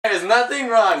nothing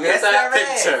wrong. Yes, There's that there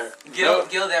picture.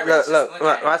 Gil, there Look, is. look, Look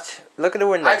at it. watch. Look at the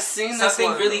window. I've seen this Something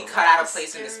one. really cut out of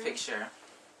place in this picture.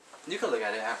 You can look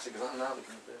at it actually, because I'm not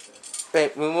looking at this.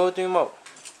 Wait, remove the remote.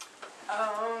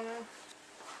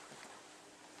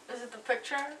 Is it the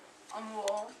picture on the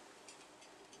wall?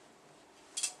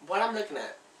 What I'm looking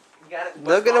at? You gotta,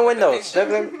 Look at the window. Look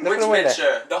at Which the window.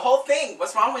 picture? The whole thing.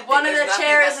 What's wrong with One it? of There's the nothing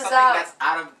chairs that's is something out. That's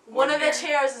out of One of the ordinary.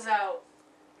 chairs is out.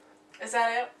 Is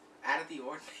that it? Out of the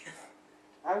ordinary.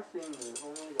 I've seen this.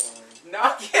 Oh my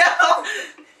No,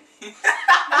 Gil.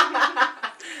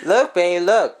 Look, baby,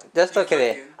 look. Just look at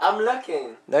it. I'm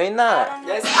looking. No, you're not.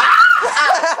 Yes.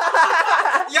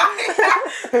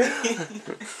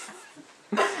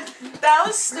 That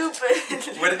was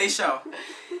stupid. What did they show?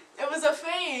 It was a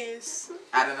face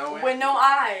Out of nowhere. with no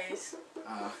eyes.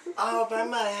 Oh, by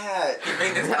my hat.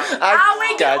 Bring this out. Ah,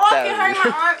 wait, got oh, that. it hurt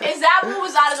my arm. Is that what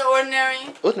was out of the ordinary?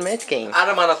 Ultimate game. I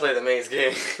don't want to play the maze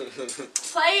game.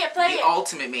 Play it, play The it.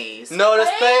 ultimate maze. No, let's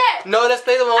Play play. it. No, let's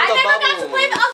play the one with I the never bubble. got to play the